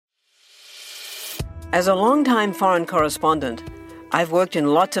As a longtime foreign correspondent, I've worked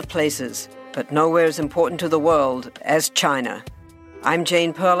in lots of places, but nowhere as important to the world as China. I'm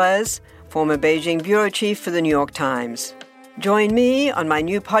Jane Perlez, former Beijing bureau chief for the New York Times. Join me on my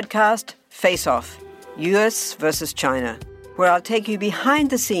new podcast, Face Off, U.S. versus China, where I'll take you behind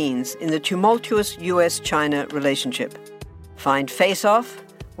the scenes in the tumultuous U.S.-China relationship. Find Face Off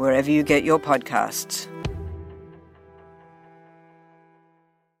wherever you get your podcasts.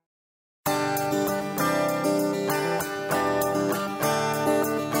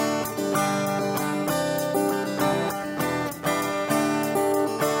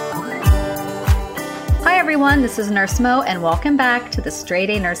 Hi everyone, this is Nurse Mo, and welcome back to the Straight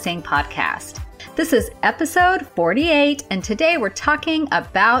A Nursing Podcast. This is episode 48, and today we're talking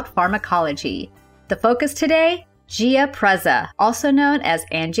about pharmacology. The focus today, Giapreza, also known as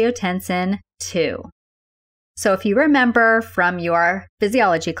angiotensin II. So if you remember from your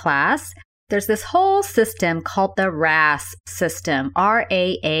physiology class, there's this whole system called the RAS system,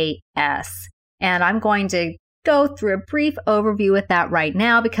 R-A-A-S. And I'm going to go through a brief overview with that right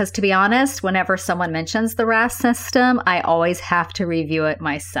now because, to be honest, whenever someone mentions the RAS system, I always have to review it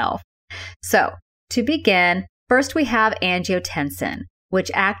myself. So, to begin, first we have angiotensin,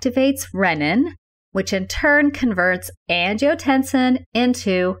 which activates renin, which in turn converts angiotensin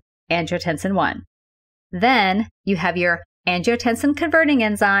into angiotensin 1. Then you have your angiotensin converting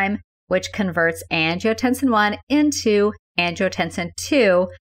enzyme, which converts angiotensin 1 into angiotensin 2,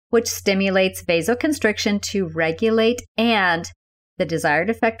 which stimulates vasoconstriction to regulate and the desired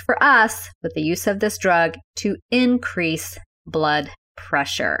effect for us with the use of this drug to increase blood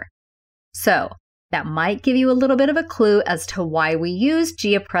pressure. So that might give you a little bit of a clue as to why we use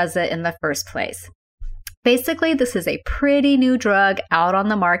Giapreza in the first place. Basically, this is a pretty new drug out on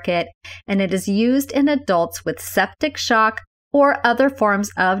the market, and it is used in adults with septic shock or other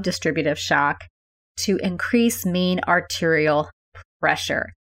forms of distributive shock to increase mean arterial pressure.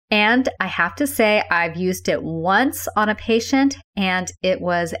 And I have to say, I've used it once on a patient, and it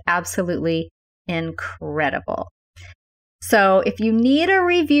was absolutely incredible. So if you need a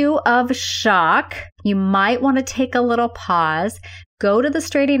review of shock, you might want to take a little pause, go to the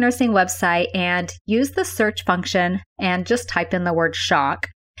Straight A Nursing website and use the search function and just type in the word shock,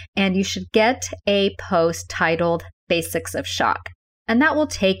 and you should get a post titled Basics of Shock. And that will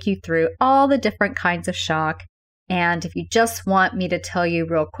take you through all the different kinds of shock. And if you just want me to tell you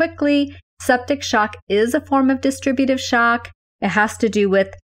real quickly, septic shock is a form of distributive shock. It has to do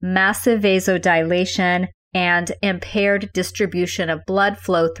with massive vasodilation and impaired distribution of blood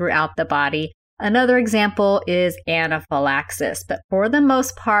flow throughout the body. Another example is anaphylaxis, but for the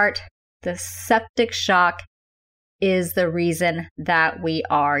most part, the septic shock is the reason that we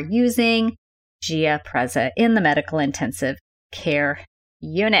are using Giapreza in the medical intensive care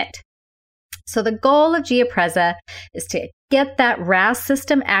unit. So the goal of Giapreza is to get that RAS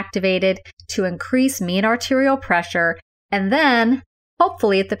system activated to increase mean arterial pressure, and then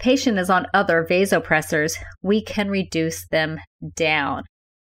hopefully if the patient is on other vasopressors, we can reduce them down.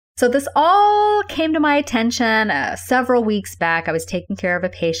 So this all came to my attention several weeks back. I was taking care of a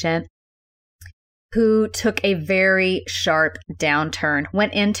patient who took a very sharp downturn,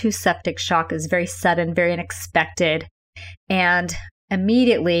 went into septic shock. It was very sudden, very unexpected, and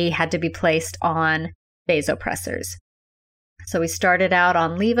immediately had to be placed on vasopressors. So we started out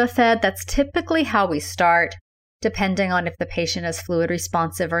on Levophed. That's typically how we start, depending on if the patient is fluid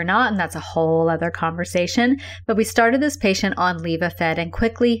responsive or not, and that's a whole other conversation. But we started this patient on Levophed and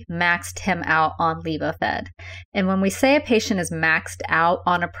quickly maxed him out on Levophed. And when we say a patient is maxed out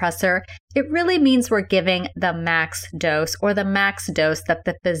on a pressor, it really means we're giving the max dose or the max dose that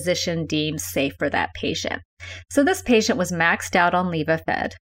the physician deems safe for that patient. So this patient was maxed out on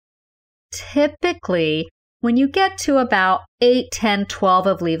Levophed. Typically, when you get to about 8, 10, 12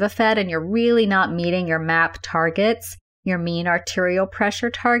 of Levophed and you're really not meeting your MAP targets, your mean arterial pressure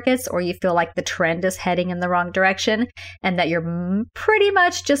targets, or you feel like the trend is heading in the wrong direction and that you're pretty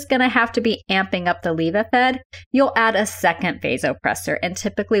much just going to have to be amping up the Levophed, you'll add a second vasopressor. And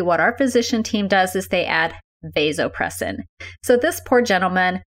typically what our physician team does is they add vasopressin. So this poor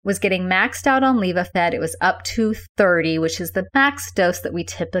gentleman was getting maxed out on Levophed. It was up to 30, which is the max dose that we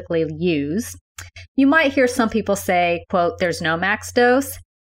typically use. You might hear some people say, quote, there's no max dose.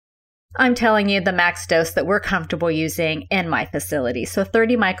 I'm telling you the max dose that we're comfortable using in my facility. So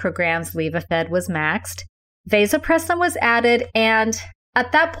 30 micrograms Levophed was maxed. Vasopressin was added, and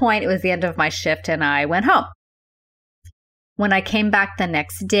at that point, it was the end of my shift and I went home. When I came back the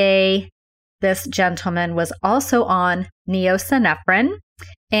next day, this gentleman was also on neosynephrine.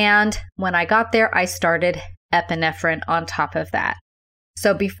 And when I got there, I started epinephrine on top of that.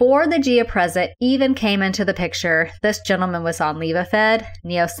 So before the Giapreza even came into the picture, this gentleman was on Levophed,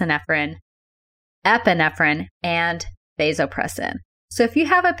 neosynephrine, epinephrine, and vasopressin. So if you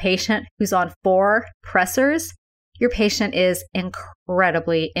have a patient who's on 4 pressors, your patient is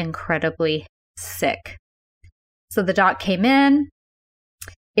incredibly, incredibly sick. So the doc came in.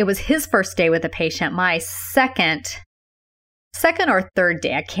 It was his first day with the patient, my second or third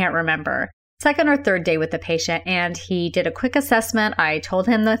day, I can't remember. Second or third day with the patient, and he did a quick assessment. I told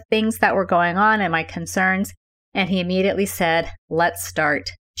him the things that were going on and my concerns, and he immediately said, let's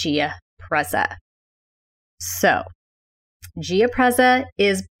start Giapreza. So, Giapreza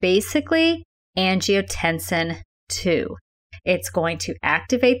is basically angiotensin 2. It's going to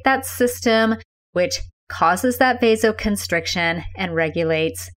activate that system, which causes that vasoconstriction and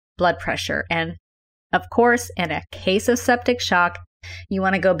regulates blood pressure. And of course, in a case of septic shock, you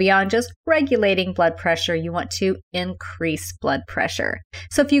want to go beyond just regulating blood pressure. You want to increase blood pressure.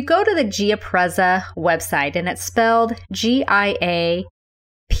 So if you go to the Giapreza website, and it's spelled Giap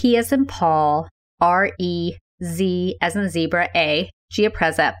as in Paul, Rez as in zebra, A,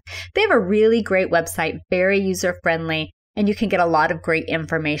 Giapreza, they have a really great website, very user-friendly, and you can get a lot of great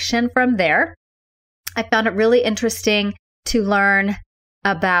information from there. I found it really interesting to learn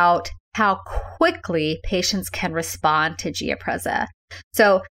about how quickly patients can respond to Giapreza.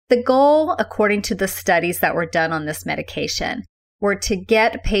 So the goal, according to the studies that were done on this medication, were to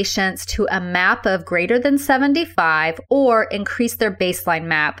get patients to a MAP of greater than 75 or increase their baseline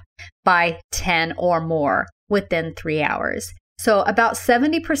MAP by 10 or more within 3 hours. So about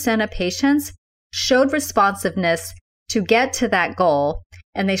 70% of patients showed responsiveness to get to that goal,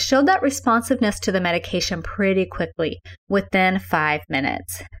 and they showed that responsiveness to the medication pretty quickly, within 5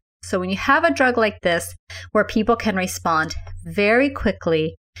 minutes. So when you have a drug like this, where people can respond very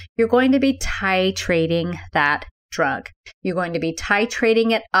quickly, you're going to be titrating that drug. You're going to be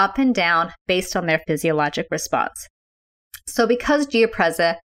titrating it up and down based on their physiologic response. So because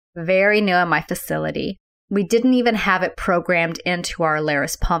Giapreza, very new in my facility, we didn't even have it programmed into our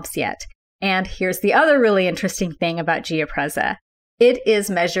Alaris pumps yet. And here's the other really interesting thing about Giapreza. It is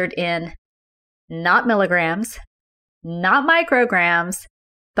measured in not milligrams, not micrograms,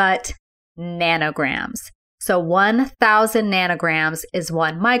 but nanograms. So 1,000 nanograms is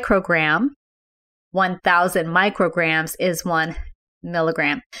 1 microgram. 1,000 micrograms is 1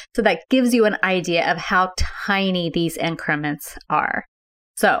 milligram. So that gives you an idea of how tiny these increments are.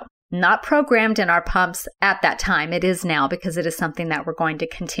 So not programmed in our pumps at that time. It is now, because it is something that we're going to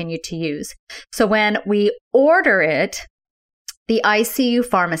continue to use. So when we order it, the ICU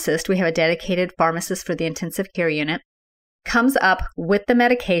pharmacist, we have a dedicated pharmacist for the intensive care unit, comes up with the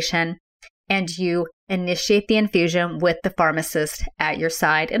medication, and you initiate the infusion with the pharmacist at your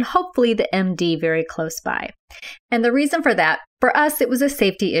side and hopefully the MD very close by. And the reason for that, for us, it was a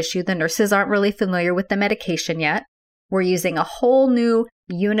safety issue. The nurses aren't really familiar with the medication yet. We're using a whole new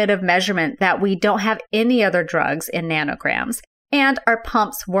unit of measurement that we don't have any other drugs in nanograms. And our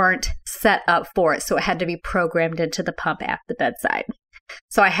pumps weren't set up for it, so it had to be programmed into the pump at the bedside.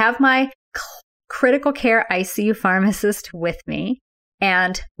 So I have my critical care ICU pharmacist with me,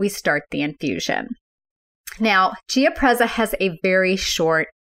 and we start the infusion. Now, Giapreza has a very short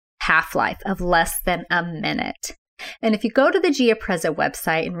half-life of less than a minute. And if you go to the Giapreza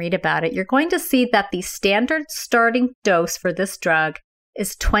website and read about it, you're going to see that the standard starting dose for this drug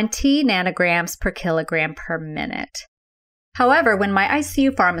is 20 nanograms per kilogram per minute. However, when my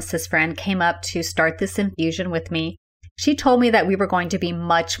ICU pharmacist friend came up to start this infusion with me, she told me that we were going to be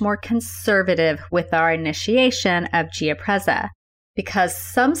much more conservative with our initiation of Giapreza, because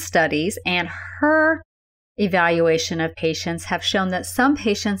some studies and her evaluation of patients have shown that some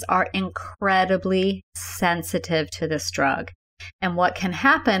patients are incredibly sensitive to this drug. And what can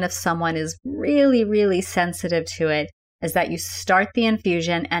happen if someone is really, really sensitive to it is that you start the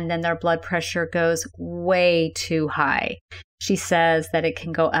infusion and then their blood pressure goes way too high. She says that it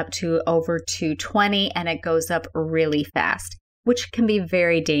can go up to over 220 and it goes up really fast, which can be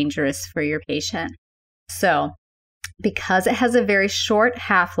very dangerous for your patient. So, because it has a very short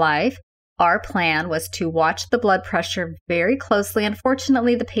half-life, our plan was to watch the blood pressure very closely.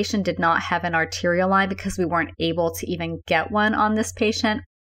 Unfortunately, the patient did not have an arterial line because we weren't able to even get one on this patient.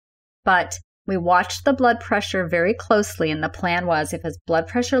 But we watched the blood pressure very closely, and the plan was if his blood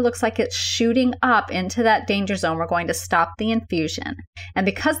pressure looks like it's shooting up into that danger zone, we're going to stop the infusion. And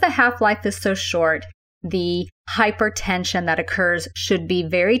because the half-life is so short, the hypertension that occurs should be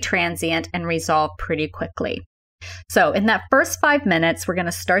very transient and resolve pretty quickly. So in that first 5 minutes, we're going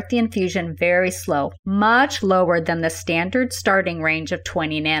to start the infusion very slow, much lower than the standard starting range of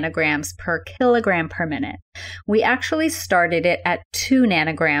 20 nanograms per kilogram per minute. We actually started it at 2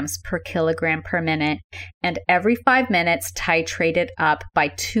 nanograms per kilogram per minute, and every 5 minutes titrated up by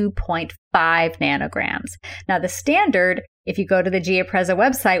 2.5 nanograms. Now the standard, if you go to the Giapreza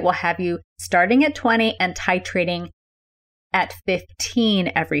website, will have you starting at 20 and titrating at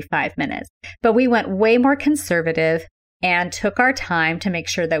 15 every 5 minutes. But we went way more conservative and took our time to make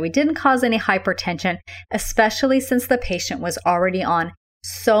sure that we didn't cause any hypertension, especially since the patient was already on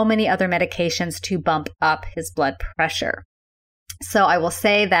so many other medications to bump up his blood pressure. So I will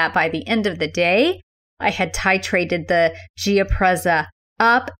say that by the end of the day, I had titrated the Giapreza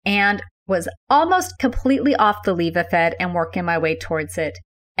up and was almost completely off the Levophed and working my way towards it.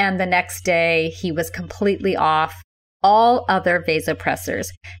 And the next day, he was completely off all other vasopressors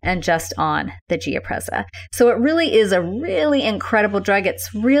and just on the Giapreza. So it really is a really incredible drug.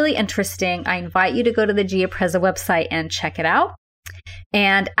 It's really interesting. I invite you to go to the Giapreza website and check it out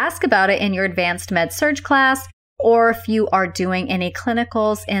and ask about it in your advanced med surg class, or if you are doing any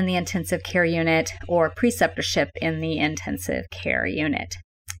clinicals in the intensive care unit or preceptorship in the intensive care unit.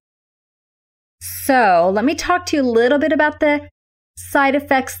 So let me talk to you a little bit about the side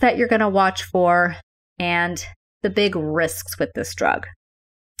effects that you're going to watch for and the big risks with this drug.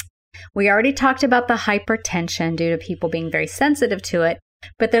 We already talked about the hypertension due to people being very sensitive to it,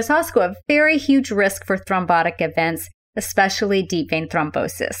 but there's also a very huge risk for thrombotic events, especially deep vein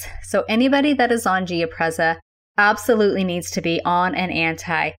thrombosis. So anybody that is on Giapreza absolutely needs to be on an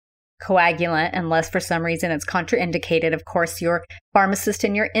anticoagulant unless for some reason it's contraindicated. Of course, your pharmacist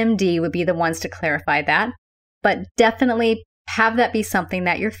and your MD would be the ones to clarify that, but definitely have that be something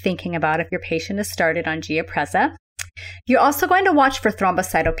that you're thinking about if your patient is started on Giapreza. You're also going to watch for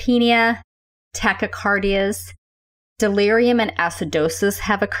thrombocytopenia, tachycardias, delirium and acidosis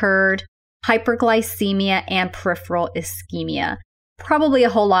have occurred, hyperglycemia, and peripheral ischemia. Probably a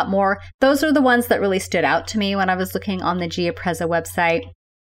whole lot more. Those are the ones that really stood out to me when I was looking on the Giapreza website.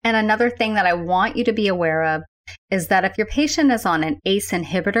 And another thing that I want you to be aware of is that if your patient is on an ACE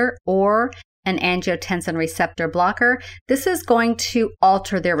inhibitor or an angiotensin receptor blocker, this is going to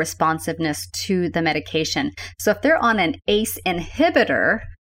alter their responsiveness to the medication. So if they're on an ACE inhibitor,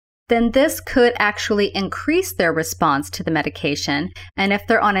 then this could actually increase their response to the medication. And if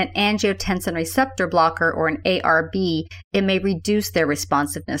they're on an angiotensin receptor blocker or an ARB, it may reduce their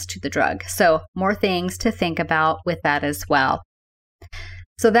responsiveness to the drug. So more things to think about with that as well.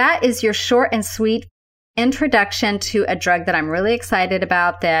 So that is your short and sweet introduction to a drug that I'm really excited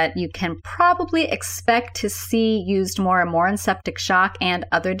about that you can probably expect to see used more and more in septic shock and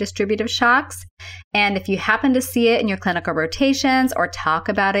other distributive shocks. And if you happen to see it in your clinical rotations or talk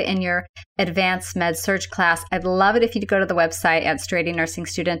about it in your advanced med surg class, I'd love it if you'd go to the website at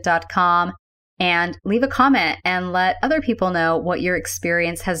straightanursingstudent.com and leave a comment and let other people know what your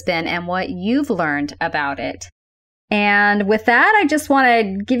experience has been and what you've learned about it. And with that, I just want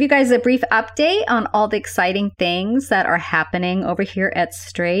to give you guys a brief update on all the exciting things that are happening over here at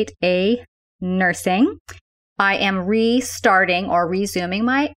Straight A Nursing. I am restarting or resuming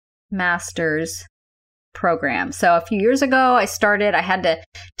my master's program. So a few years ago, I had to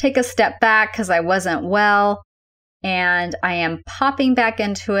take a step back because I wasn't well. And I am popping back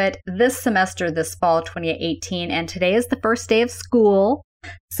into it this semester, this fall 2018. And today is the first day of school.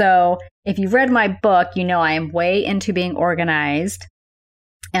 So if you've read my book, you know I am way into being organized.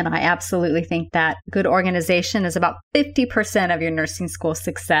 And I absolutely think that good organization is about 50% of your nursing school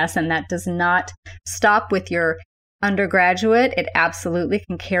success. And that does not stop with your undergraduate. It absolutely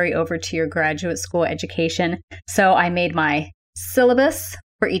can carry over to your graduate school education. So I made my syllabus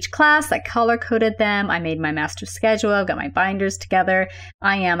for each class. I color-coded them. I made my master schedule. I've got my binders together.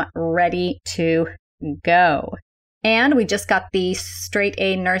 I am ready to go. And we just got the Straight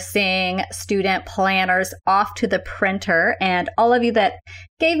A Nursing student planners off to the printer. And all of you that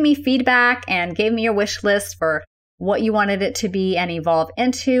gave me feedback and gave me your wish list for what you wanted it to be and evolve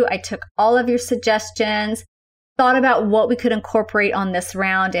into, I took all of your suggestions, thought about what we could incorporate on this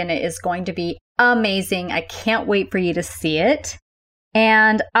round, and it is going to be amazing. I can't wait for you to see it.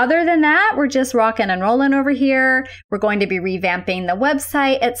 And other than that, we're just rocking and rolling over here. We're going to be revamping the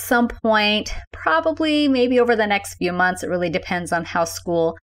website at some point, probably maybe over the next few months. It really depends on how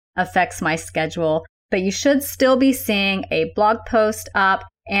school affects my schedule. But you should still be seeing a blog post up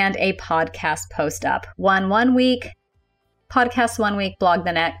and a podcast post up. One week, podcast 1 week, blog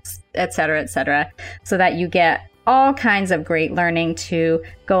the next, et cetera, so that you get all kinds of great learning to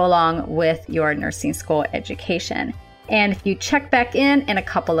go along with your nursing school education. And if you check back in a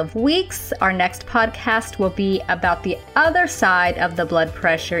couple of weeks, our next podcast will be about the other side of the blood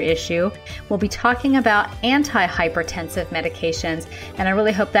pressure issue. We'll be talking about antihypertensive medications, and I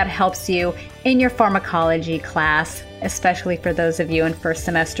really hope that helps you in your pharmacology class, especially for those of you in first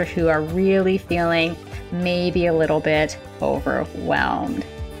semester who are really feeling maybe a little bit overwhelmed.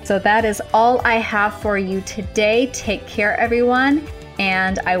 So that is all I have for you today. Take care, everyone,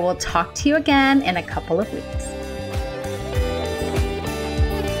 and I will talk to you again in a couple of weeks.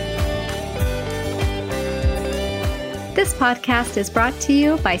 This podcast is brought to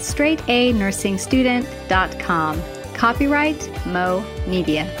you by straightanursingstudent.com. Copyright Mo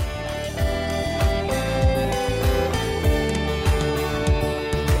Media.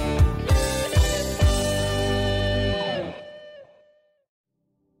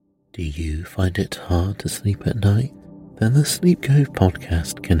 Do you find it hard to sleep at night? Then the Sleep Cove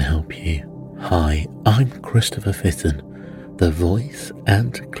podcast can help you. Hi, I'm Christopher Fitton, the voice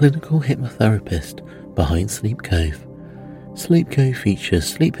and clinical hypnotherapist behind Sleep Cove. Sleep Cove features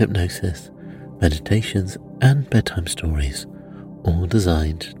sleep hypnosis, meditations and bedtime stories, all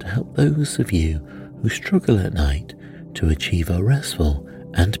designed to help those of you who struggle at night to achieve a restful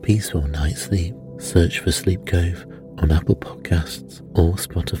and peaceful night's sleep. Search for Sleep Cove on Apple Podcasts or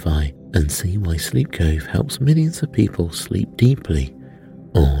Spotify and see why Sleep Cove helps millions of people sleep deeply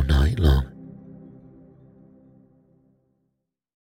all night long.